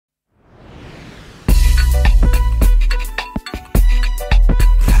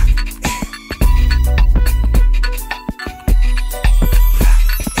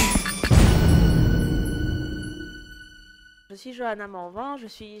Johanna Morvan, je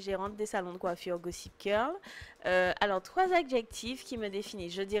suis gérante des salons de coiffure Gossip Girl. Alors, 3 adjectifs qui me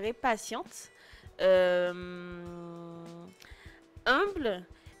définissent. Je dirais patiente, humble,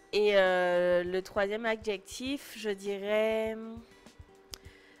 et le troisième adjectif, je dirais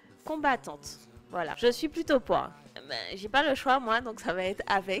combattante. Voilà, je suis plutôt poire. Ben, j'ai pas le choix moi, donc ça va être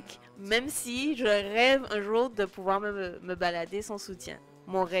avec, même si je rêve un jour de pouvoir me balader sans soutien.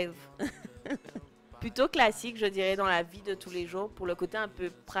 Mon rêve. Plutôt classique, je dirais, dans la vie de tous les jours, pour le côté un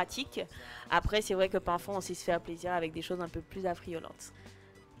peu pratique. Après, c'est vrai que parfois, on sait se faire plaisir avec des choses un peu plus affriolantes.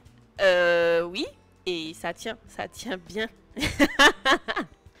 Oui, et ça tient bien.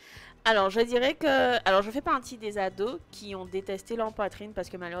 Alors, je dirais que... Alors, je fais partie des ados qui ont détesté leur poitrine parce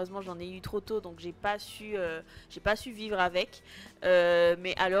que malheureusement, j'en ai eu trop tôt, donc j'ai pas su vivre avec.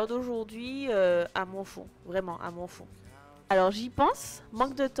 Mais à l'heure d'aujourd'hui, à mon fond, vraiment, à mon fond. Alors, j'y pense.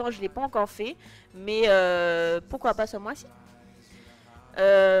 Manque de temps, je ne l'ai pas encore fait. Mais pourquoi pas ce mois-ci?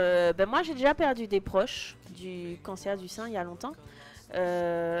 Ben moi, j'ai déjà perdu des proches du cancer du sein il y a longtemps.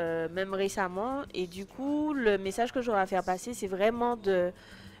 Même récemment. Et du coup, le message que j'aurais à faire passer, c'est vraiment de...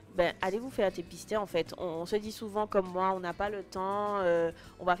 Ben, allez vous faire dépister en fait. On se dit souvent comme moi, on n'a pas le temps,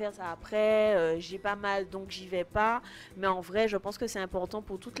 on va faire ça après, j'ai pas mal donc j'y vais pas. Mais en vrai, je pense que c'est important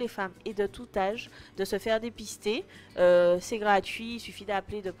pour toutes les femmes et de tout âge de se faire dépister. C'est gratuit, il suffit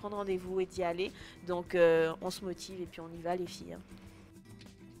d'appeler, de prendre rendez-vous et d'y aller. Donc on se motive et puis on y va les filles.